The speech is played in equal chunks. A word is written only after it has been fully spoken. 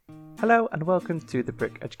Hello and welcome to the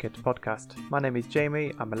Brick Educator podcast. My name is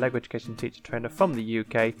Jamie, I'm a LEGO education teacher trainer from the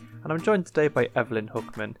UK, and I'm joined today by Evelyn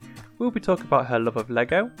Hookman. We'll be talking about her love of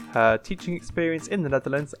LEGO, her teaching experience in the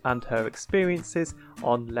Netherlands, and her experiences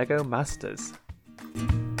on LEGO Masters.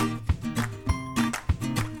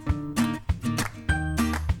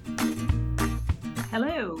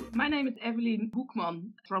 Hello, my name is Hubelino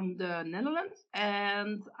from the Netherlands,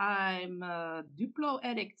 and I'm a DUPLO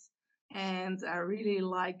addict. And I really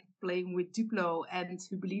like playing with DUPLO and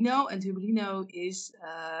Hubelino. And Hubelino is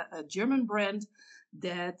a German brand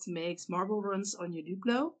that makes marble runs on your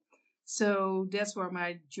DUPLO. So that's where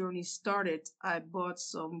my journey started. I bought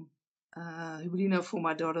some Hubelino for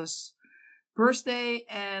my daughter's birthday,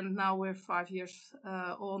 and now we're 5 years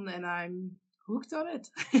on, and I'm hooked on it.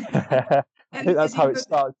 I think that's how it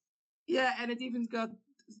starts. Yeah, and it even got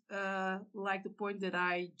like the point that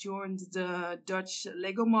I joined the Dutch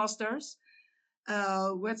Lego Masters.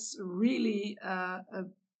 What's really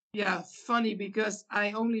funny because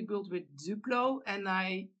I only built with Duplo and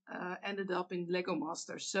I ended up in Lego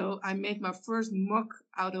Masters. So I made my first mock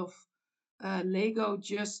out of Lego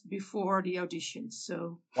just before the auditions.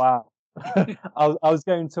 So Wow. I was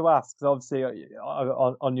going to ask, because obviously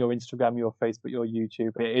on your Instagram, your Facebook, your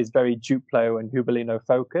YouTube, it is very Duplo and Hubelino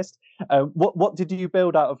focused. What did you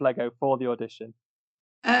build out of Lego for the audition?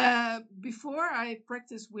 Before I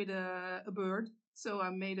practiced with a bird, so I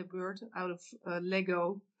made a bird out of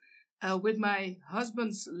Lego with my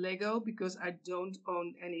husband's Lego because I don't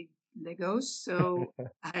own any Legos, so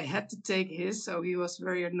I had to take his, so he was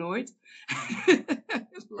very annoyed.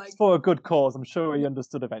 It's for a good cause, I'm sure he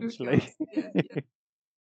understood eventually. Yeah.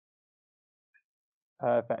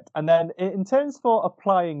 Perfect. And then in terms for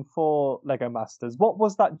applying for Lego Masters, what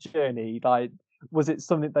was that journey like? Was it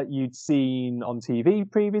something that you'd seen on TV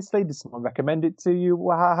previously? Did someone recommend it to you?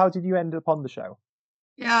 How did you end up on the show?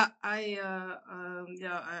 Yeah, I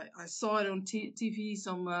saw it on TV,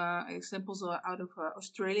 some examples out of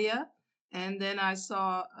Australia, and then I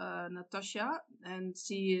saw Natasha, and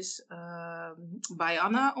she is by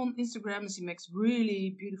Anna on Instagram, and she makes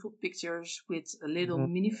really beautiful pictures with little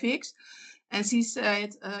minifigs. And she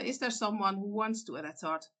said, "Is there someone who wants to?" And I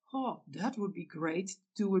thought, "Oh, that would be great.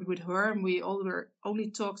 Do it with her." And we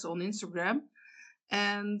only talked on Instagram,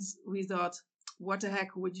 and we thought, what the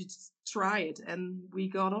heck, would you try it? And we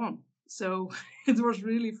got on. So it was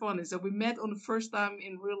really funny. So we met on the first time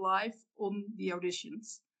in real life on the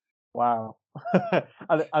auditions. Wow.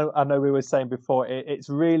 I know we were saying before, it's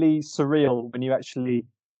really surreal when you actually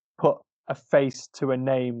put a face to a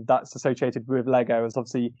name that's associated with Lego. As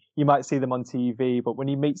obviously you might see them on TV, but when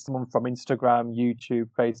you meet someone from Instagram, YouTube,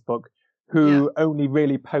 Facebook, who only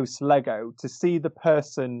really posts Lego, to see the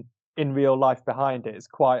person in real life behind it is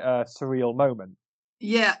quite a surreal moment.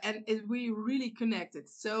 Yeah, and we really connected.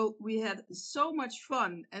 So we had so much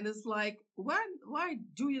fun, and it's like, why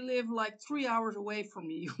do you live like 3 hours away from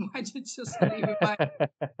me? Why did you just leave it by?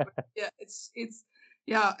 Yeah, it's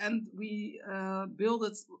and we built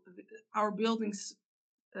it. Our building's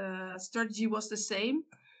strategy was the same,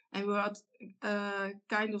 and we had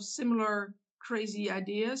kind of similar crazy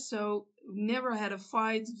ideas. So we never had a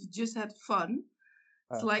fight; we just had fun.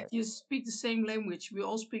 It's like you speak the same language. We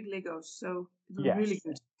all speak Legos, so it was really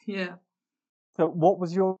good. Yeah. So, what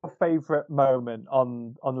was your favourite moment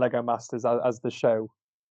on Lego Masters as the show?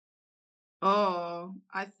 Oh,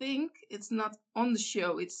 I think it's not on the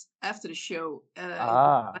show. It's after the show.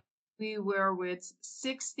 We were with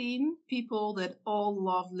 16 people that all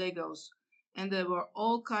loved Legos, and there were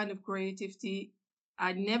all kind of creativity.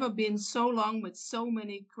 I'd never been so long with so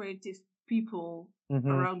many creative people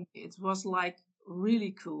around me. It was like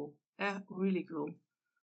really cool. Really cool.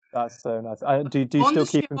 That's so nice. Do you still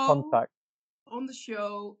keep in contact? On the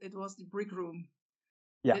show, it was the brick room.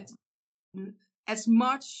 Yeah. It's as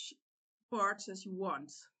much parts as you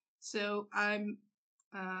want. So I'm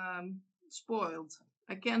spoiled.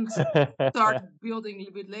 I can't start building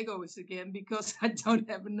with Legos again because I don't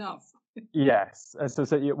have enough. Yes.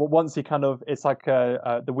 Once you kind of, it's like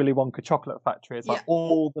the Willy Wonka chocolate factory. It's like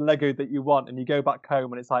all the Lego that you want, and you go back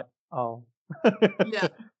home, and it's like, oh. Yeah,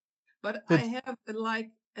 but I have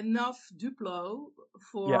like enough Duplo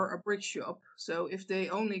for a brick shop. So if they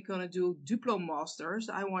only gonna do Duplo masters,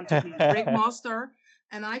 I want to be brick master,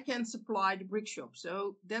 and I can supply the brick shop.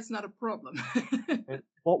 So that's not a problem.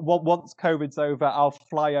 Once COVID's over, I'll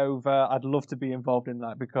fly over. I'd love to be involved in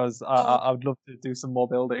that because I would love to do some more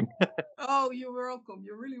building. Oh, you're welcome.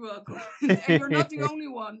 You're really welcome. And you're not the only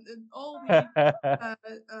one. All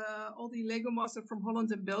the Lego masters from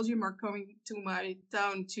Holland and Belgium are coming to my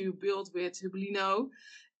town to build with Hubelino.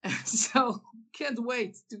 So can't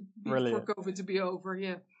wait for COVID to be over.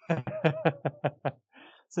 Yeah.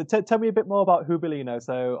 So tell me a bit more about Hubelino.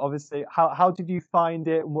 So obviously, how did you find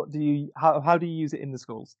it? And what do you how do you use it in the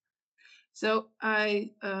schools? So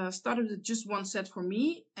I started with just one set for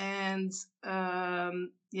me, and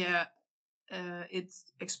yeah, it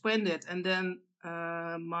expanded, and then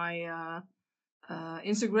my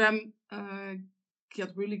Instagram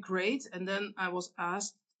got really great, and then I was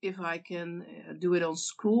asked if I can do it on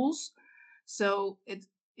schools. So it,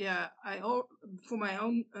 yeah, for my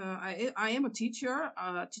own, I am a teacher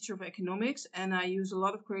of economics, and I use a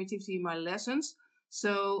lot of creativity in my lessons.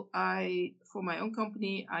 So for my own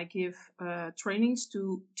company, I give trainings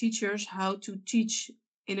to teachers how to teach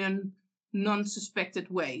in a non-suspected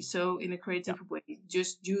way. So in a Yeah. creative way,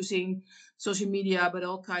 just using social media, but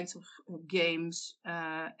all kinds of games.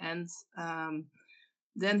 And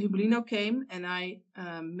then Hubelino came, and I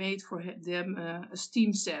made for them a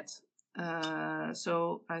Steam set.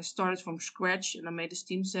 So I started from scratch, and I made a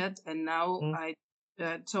Steam set, and now Mm.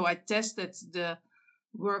 I tested the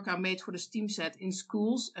work I made for the Steam set in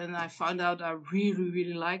schools, and I found out I really,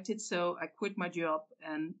 really liked it. So I quit my job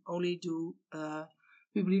and only do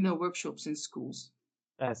Hubelino workshops in schools.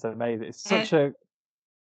 That's amazing. It's And such a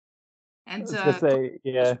I and was gonna say, companies,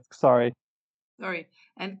 yeah, sorry. sorry,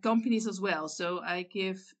 and companies as well. So I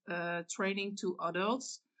give training to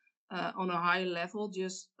adults on a higher level.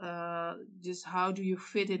 Just how do you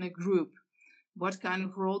fit in a group? What kind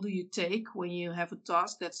of role do you take when you have a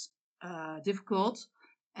task that's difficult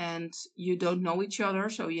and you don't know each other?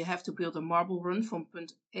 So you have to build a marble run from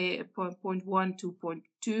point one to point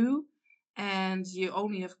two, and you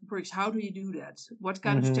only have bricks. How do you do that? What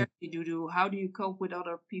kind of Hmm. strategy do you do? How do you cope with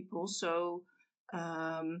other people? So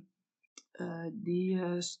um,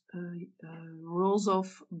 the rules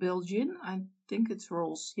of Belgian, I think it's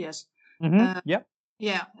rules, yes. Hmm. Uh, Yep.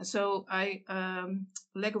 yeah, so I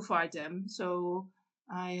Legofied them. So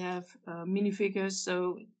I have minifigures.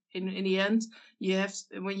 So in the end, you have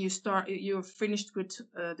when you start, you're finished with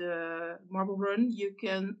the marble run. You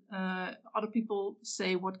can other people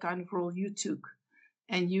say what kind of role you took,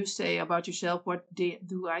 and you say about yourself, what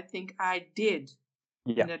do I think I did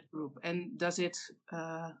in Yeah. that group, and does it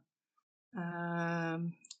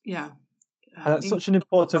um, yeah And that's in such an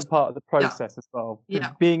important part of the yeah, process as well, because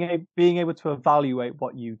yeah, being able to evaluate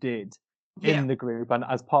what you did yeah, in the group and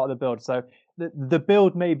as part of the build. So the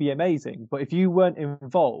build may be amazing, but if you weren't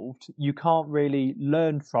involved, you can't really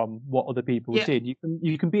learn from what other people yeah, did.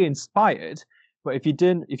 You can be inspired, but if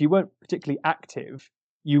you weren't particularly active,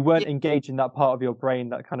 you yeah. weren't engaging that part of your brain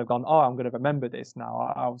that kind of gone, oh, I'm going to remember this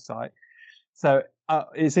now. I was like, so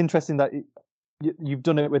it's interesting that you've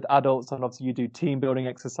done it with adults, and obviously you do team building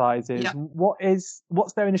exercises. Yeah.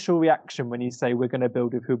 What's their initial reaction when you say we're going to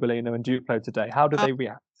build with Hubelino and Duplo today? How do Uh, they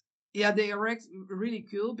react? yeah, they are really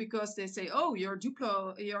cool because they say, "Oh, you're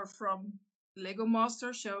Duplo, you're from Lego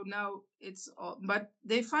Master." So now it's all, but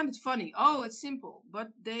they find it funny. Oh, it's simple, but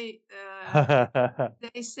they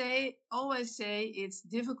say always say it's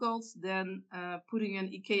difficult than putting an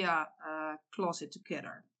IKEA closet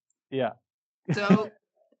together. Yeah. So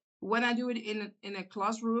when I do it in a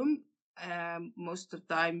classroom, most of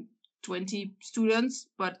the time 20 students,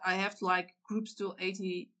 but I have like groups to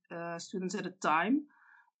 80 students at a time.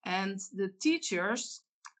 And the teachers,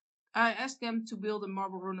 I ask them to build a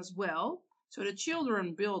marble run as well. So the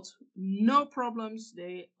children build no problems.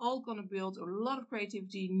 They all gonna build a lot of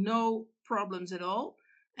creativity, no problems at all.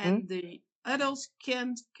 Mm? And the adults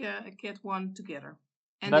can't get one together,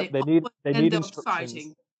 and No, they they always need end up instructions.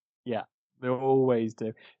 fighting. Yeah, they always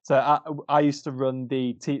do. So I used to run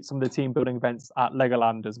some of the team building events at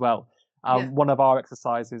Legoland as well. Yeah, One of our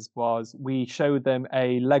exercises was we showed them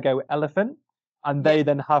a Lego elephant, and yeah, they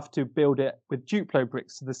then have to build it with Duplo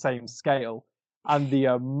bricks to the same scale. And the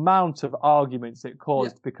amount of arguments it yeah,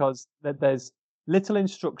 caused because there's little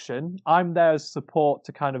instruction. I'm there as support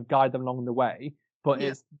to kind of guide them along the way, but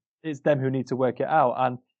yeah, it's them who need to work it out.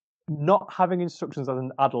 And not having instructions as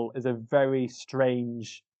an adult is a very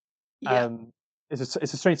strange yeah, um it's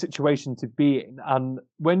a strange situation to be in, and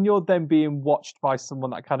when you're then being watched by someone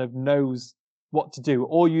that kind of knows what to do,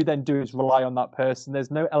 all you then do is rely on that person.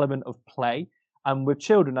 There's no element of play, and with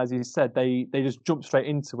children, as you said, they just jump straight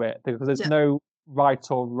into it because there's yeah. no right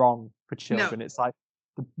or wrong for No, children. It's like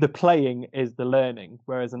the playing is the learning,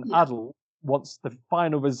 whereas an yeah, adult wants the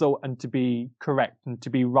final result and to be correct and to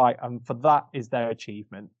be right, and for that is their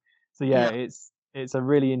achievement. So yeah, yeah, it's a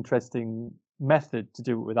really interesting method to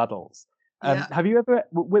do it with adults. yeah. Have you ever,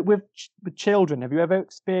 with children, have you ever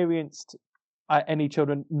experienced any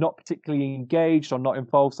children not particularly engaged or not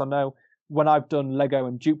involved? So I know when I've done Lego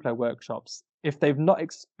and Duplo workshops, if they've not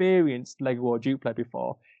experienced Lego or Duplo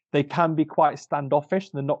before, they can be quite standoffish.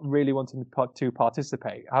 They're not really wanting to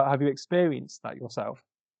participate. Have you experienced that yourself?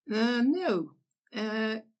 No.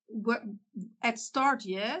 What at start,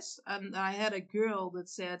 yes, and I had a girl that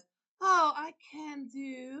said, "Oh, I can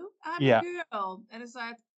do. I'm a Yeah. girl," and it's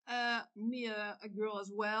like, me a girl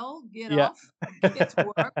as well. Get Yeah. off, get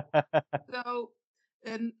to work. So,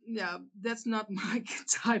 and yeah, that's not my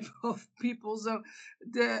type of people. So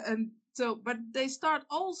but they start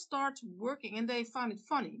working, and they find it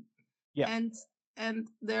funny, Yeah. and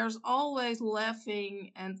there's always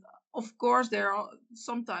laughing, and of course there are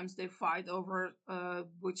sometimes they fight over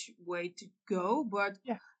which way to go, but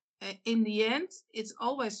Yeah. in the end it's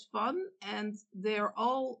always fun, and they're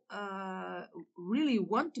all really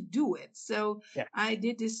want to do it. So Yeah. I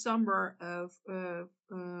did this summer of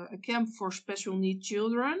a camp for special need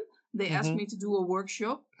children. They asked Hmm. me to do a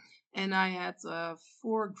workshop, and I had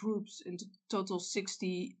 4 groups in total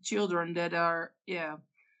 60 children that are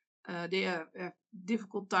they have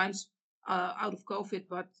difficult times out of COVID,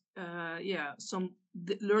 but yeah, some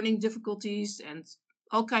learning difficulties and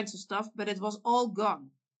all kinds of stuff. But it was all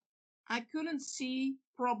gone. I couldn't see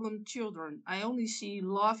problem children. I only see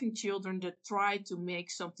laughing children that try to make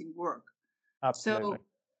something work. Absolutely. So,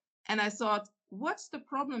 and I thought, what's the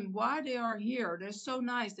problem? Why they are here? They're so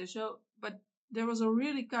nice. But there was a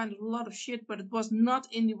really kind of a lot of shit, but it was not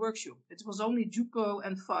in the workshop. It was only DUPLO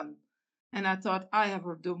and fun. And I thought, I have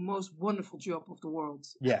the most wonderful job of the world.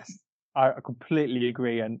 Yes, I completely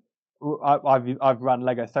agree. And I've run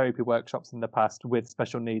Lego therapy workshops in the past with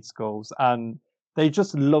special needs schools, and they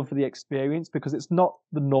just love the experience because it's not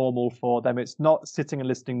the normal for them. It's not sitting and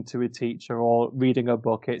listening to a teacher or reading a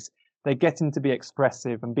book. It's they're getting to be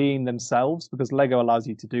expressive and being themselves because Lego allows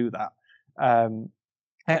you to do that. Um,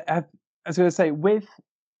 I was going to say, with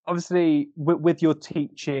obviously with your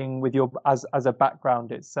teaching, with your as a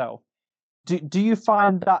background itself, do you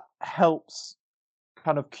find that helps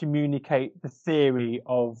kind of communicate the theory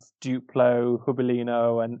of Duplo,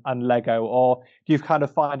 Hubelino, and Lego, or do you kind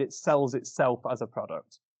of find it sells itself as a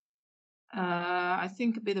product? I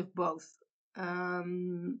think a bit of both.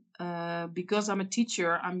 Because I'm a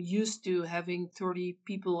teacher, I'm used to having 30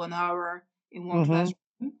 people an hour in one Hmm. classroom.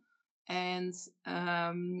 And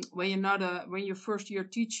when you're first year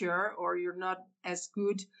teacher or you're not as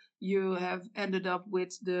good, you have ended up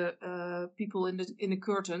with the people in the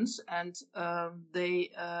curtains, and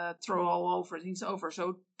they throw all over things over.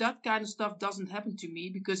 So that kind of stuff doesn't happen to me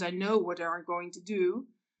because I know what they are going to do.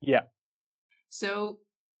 Yeah. So,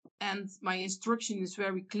 and my instruction is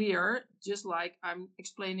very clear, just like I'm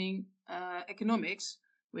explaining economics.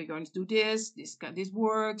 We're going to do this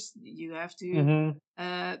works. You have to Hmm.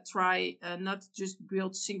 try not just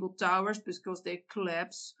build single towers because they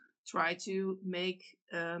collapse. Try to make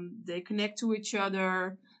they connect to each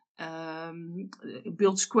other.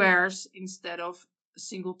 Build squares instead of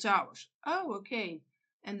single towers. Oh, okay.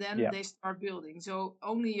 And then Yeah. they start building. So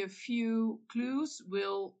only a few clues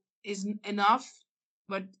will is enough,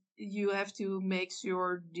 but you have to make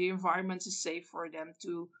sure the environment is safe for them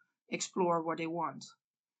to explore what they want.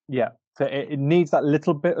 Yeah. So it needs that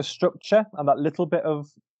little bit of structure and that little bit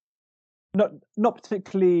of not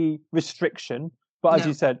particularly restriction, but as No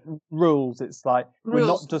you said, rules. It's like we're not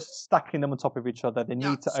rules. just stacking them on top of each other. They Yeah.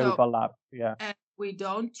 need to So overlap. Yeah. and we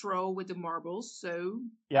don't throw with the marbles. So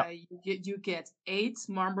Yeah. you get 8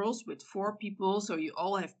 marbles with 4 people. So you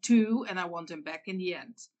all have 2, and I want them back in the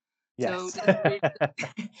end. So Yes.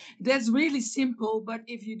 that's really simple. But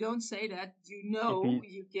if you don't say that, if you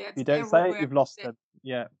if get you don't say it, everywhere. you've lost them.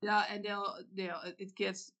 Yeah. Yeah, and it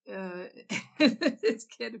gets it's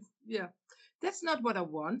kind of yeah. That's not what I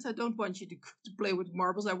want. I don't want you to play with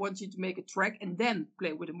marbles. I want you to make a track and then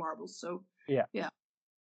play with the marbles. So Yeah. yeah,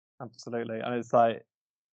 Absolutely. And it's like,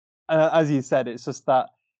 as you said, it's just that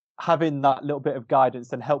having that little bit of guidance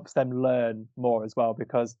then helps them learn more as well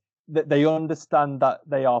because they understand that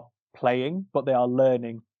they are playing, but they are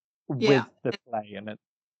learning yeah, with the play. And it,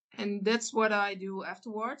 and that's what I do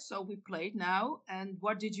afterwards. So we played now, and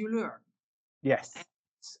what did you learn? yes.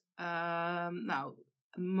 Now,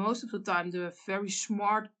 most of the time, the very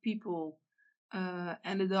smart people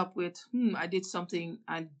ended up with, I did something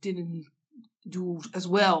I didn't do as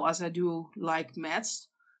well as I do like maths.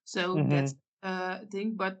 So that's Hmm. a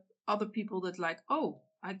thing. But other people that like, oh,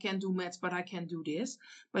 I can do maths, but I can do this.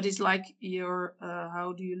 But it's like your,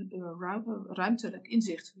 how do you, ruimtelijk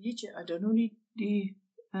inzicht. Jeetje, I don't know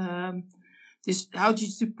um, this, how do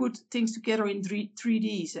you put things together in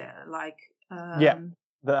 3Ds, like, Yeah.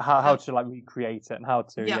 How uh, to like recreate it and how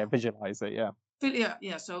to, yeah, yeah, visualize it. Yeah.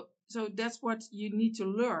 yeah. So that's what you need to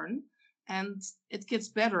learn, and it gets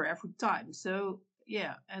better every time. So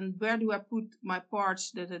yeah, and where do I put my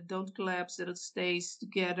parts that it don't collapse, that it stays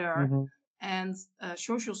together, Hmm. and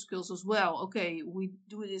social skills as well. Okay, we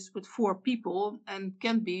do this with 4 people and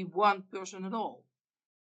can't be one person at all.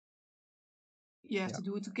 You have Yeah. to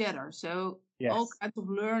do it together. So all Yes. kinds of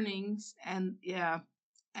learnings and yeah,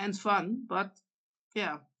 and fun. But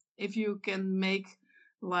yeah, if you can make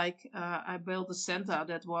like I built a center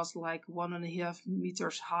that was like 1.5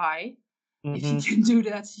 meters high. If you Hmm. can do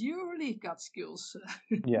that, you really got skills.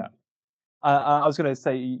 Yeah. I was going to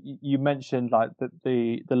say you mentioned like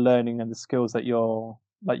the learning and the skills that you're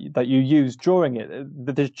that you use during it.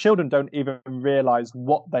 The children don't even realize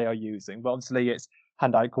what they are using, but obviously it's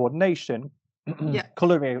hand-eye coordination, Yeah,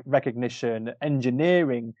 color recognition,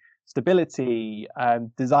 engineering, stability,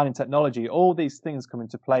 design and technology. All these things come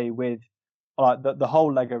into play with like the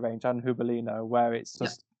whole Lego range and Hubelino, where it's yeah,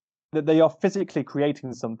 just that they are physically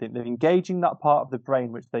creating something. They're engaging that part of the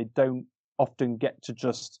brain which they don't often get to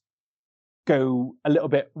just go a little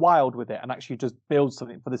bit wild with it and actually just build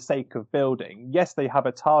something for the sake of building. Yes, they have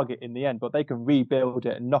a target in the end, but they can rebuild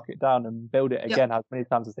it and knock it down and build it yeah. again as many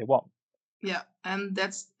times as they want. Yeah, and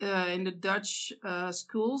that's in the Dutch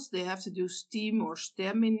schools. They have to do STEAM or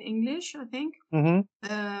STEM in English, I think. Hmm.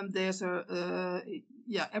 There's a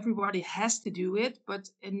yeah, everybody has to do it, but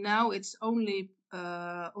now it's only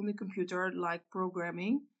on the computer, like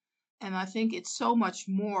programming, and I think it's so much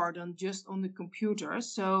more than just on the computer.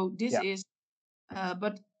 So this Yeah, is,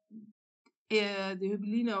 but the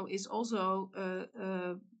Hubelino is also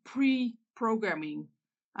pre-programming.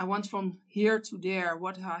 I want from here to there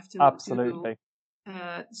what I have to do. absolutely.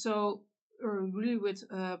 So really with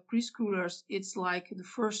preschoolers, it's like the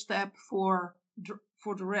first step for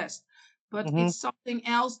the rest. But Hmm. it's something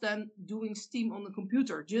else than doing STEAM on the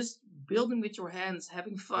computer. Just building with your hands,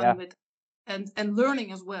 having fun Yeah, with, and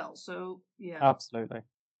learning as well. So yeah, absolutely.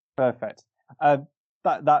 Perfect. Um,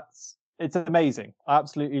 that's it's amazing. I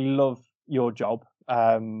absolutely love your job.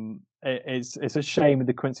 It's a shame in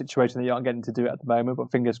the current situation that you aren't getting to do it at the moment,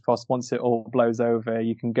 but fingers crossed, once it all blows over,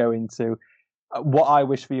 you can go into what I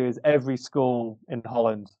wish for you is every school in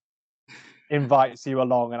Holland invites you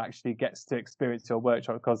along and actually gets to experience your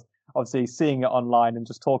workshop, because obviously seeing it online and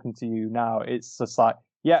just talking to you now, it's just like,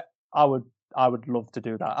 yeah, I would love to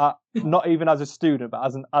do that. Not even as a student, but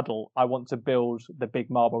as an adult, I want to build the big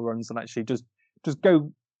marble runs and actually just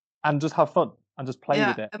go and just have fun and just play yeah.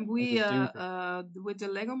 with it And and we just do things. with the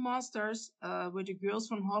Lego Masters with the girls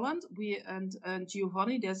from Holland, we and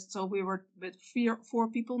Giovanni. That's so we were with 4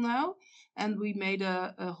 people now, and we made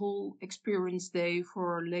a whole experience day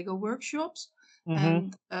for Lego workshops. Hmm.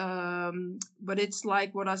 And but it's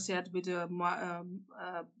like what I said with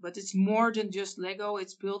but it's more than just Lego.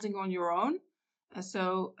 It's building on your own.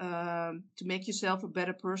 So to make yourself a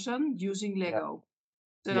better person using Yeah, Lego.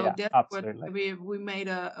 So yeah, that's what absolutely. we made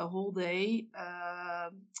a whole day.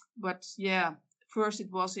 But yeah, first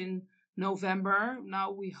it was in November.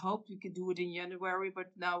 Now we hope we can do it in January,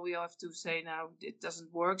 but now we have to say now it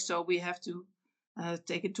doesn't work. So we have to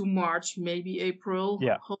take it to March, maybe April.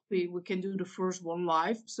 Yeah, Hopefully we can do the first one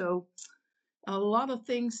live. So a lot of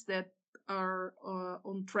things that are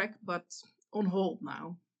on track, but on hold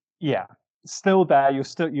now. yeah. Still there.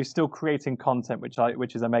 You're still creating content,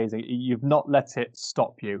 which is amazing. You've not let it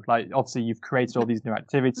stop you. Like obviously you've created all these new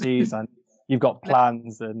activities and you've got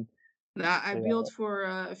plans and Now I so built for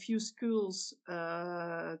a few schools,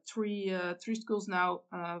 three schools now.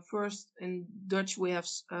 First in Dutch we have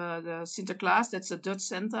the Sinterklaas, that's a Dutch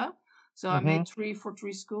Santa. So yeah. I Hmm. made three for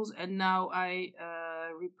 3 schools, and now I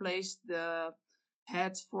replaced the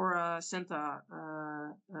head for a Santa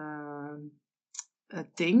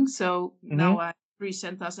thing. So now Hmm. I have 3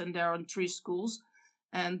 Santas, and they're on 3 schools,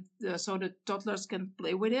 and so the toddlers can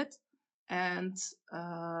play with it. And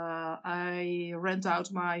I rent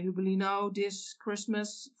out my Hubelino this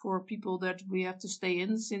Christmas for people that we have to stay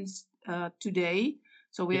in since today.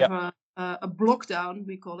 So we Yeah. have a block down,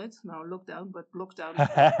 we call it. No, lockdown, but block down.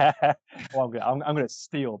 Well, I'm gonna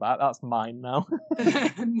steal that. That's mine now.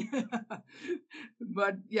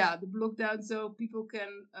 But yeah, the block down so people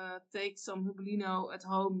can take some Hubelino at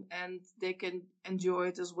home and they can enjoy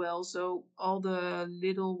it as well. So all the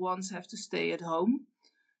little ones have to stay at home.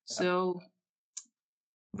 Yeah, So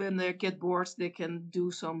when they get bored, they can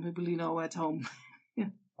do some Hubelino at home. Yeah.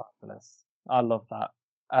 fabulous. I love that.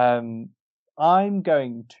 Um, I'm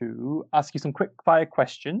going to ask you some quick fire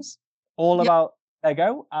questions, all Yeah. about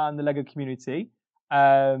Lego and the Lego community,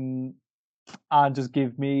 um, and just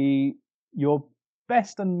give me your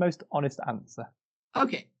best and most honest answer.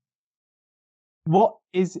 Okay. What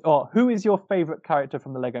is or who is your favorite character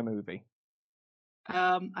from the Lego movie?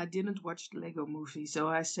 I didn't watch the Lego movie, so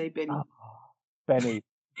I say Oh, Benny. Benny.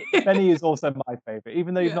 Benny is also my favorite.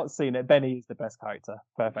 Even though you've Yeah, not seen it, Benny is the best character.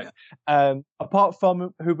 yeah. Perfect. Apart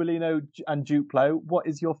from Hubelino and Duplo, what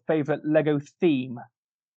is your favorite Lego theme?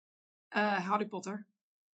 Harry Potter.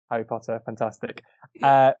 Harry Potter, fantastic. Yeah.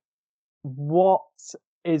 Uh, what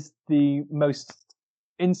is the most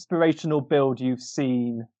inspirational build you've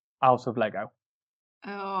seen out of Lego?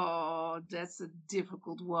 Oh, that's a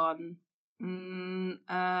difficult one.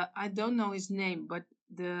 I don't know his name, but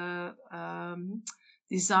the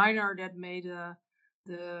designer that made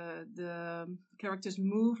the characters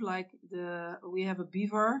move, like we have a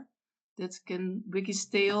beaver that can wig his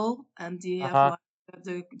tail, and they have Uh-huh.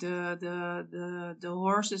 like the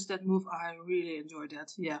horses that move. I really enjoy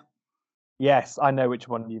that. Yeah, Yes, I know which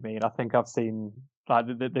one you mean. I think I've seen like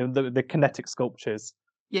the kinetic sculptures.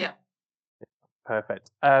 yeah. Perfect.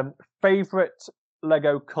 Favorite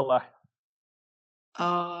Lego color?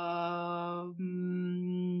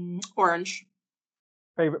 Orange.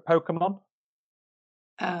 Favorite Pokemon?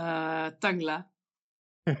 Tangla.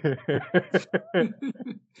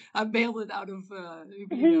 I bailed it out of he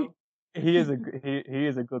Hubelino. he is he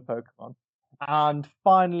is a good Pokemon. And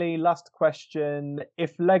finally, last question: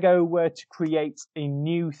 if Lego were to create a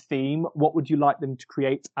new theme, what would you like them to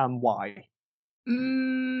create and why?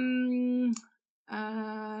 Mm,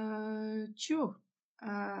 sure.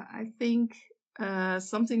 I think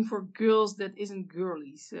something for girls that isn't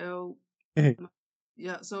girly. So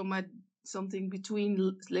yeah, so my something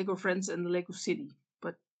between Lego Friends and Lego City.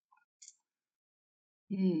 But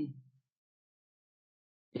hmm,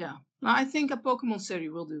 yeah, no, I think a Pokemon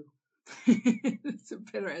series will do. It's a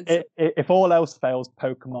better answer. If all else fails,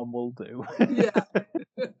 Pokemon will do. Yeah.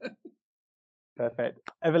 Perfect.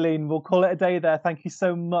 Evelyn, we'll call it a day there. Thank you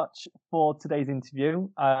so much for today's interview.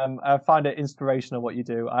 I find it inspirational what you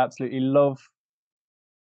do. I absolutely love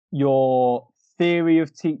your theory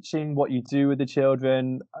of teaching, what you do with the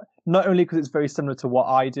children, not only because it's very similar to what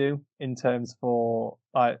I do in terms for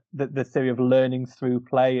the theory of learning through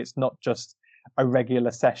play. It's not just a regular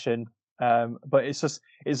session, but it's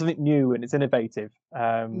something new and it's innovative.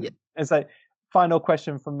 Yeah. And so, final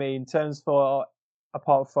question from me in terms for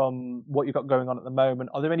apart from what you've got going on at the moment,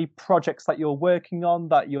 are there any projects that you're working on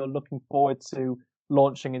that you're looking forward to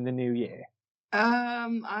launching in the new year?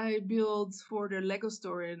 I built for the Lego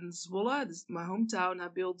store in Zwolle, this is my hometown. I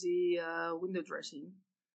built the window dressing.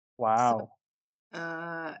 So, Wow.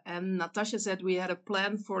 and Natasha said we had a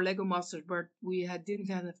plan for Lego Masters, but didn't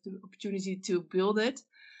have the opportunity to build it.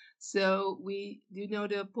 So do you know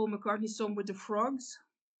the Paul McCartney song with the frogs?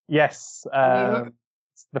 Yes, We heard,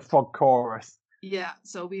 the frog chorus. yeah.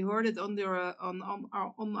 So we heard it on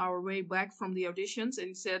our way back from the auditions, and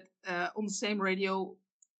he said on the same radio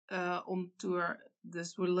on tour.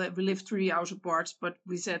 This we live 3 hours apart, but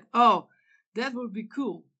we said, oh, that would be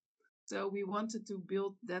cool. So we wanted to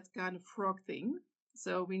build that kind of frog thing.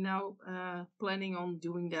 So we now planning on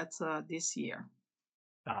doing that this year.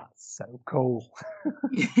 That's so cool.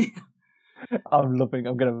 I'm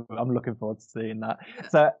looking forward to seeing that. Yeah.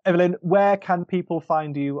 So, Evelyn, where can people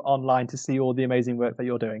find you online to see all the amazing work that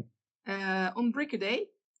you're doing? On Brick a Day,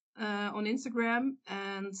 on Instagram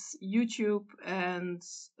and YouTube and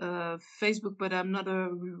Facebook, but I'm not a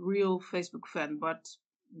real Facebook fan. But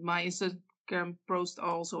my Instagram posts are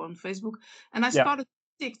also on Facebook, and I Yeah, started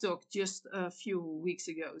TikTok just a few weeks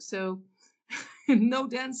ago. So no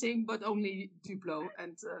dancing, but only Duplo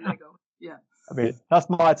and Lego. Yeah, I mean that's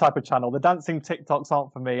my type of channel. The dancing TikToks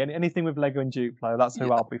aren't for me. Anything with Lego and Duplo, that's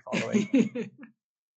who I'll be following. yeah.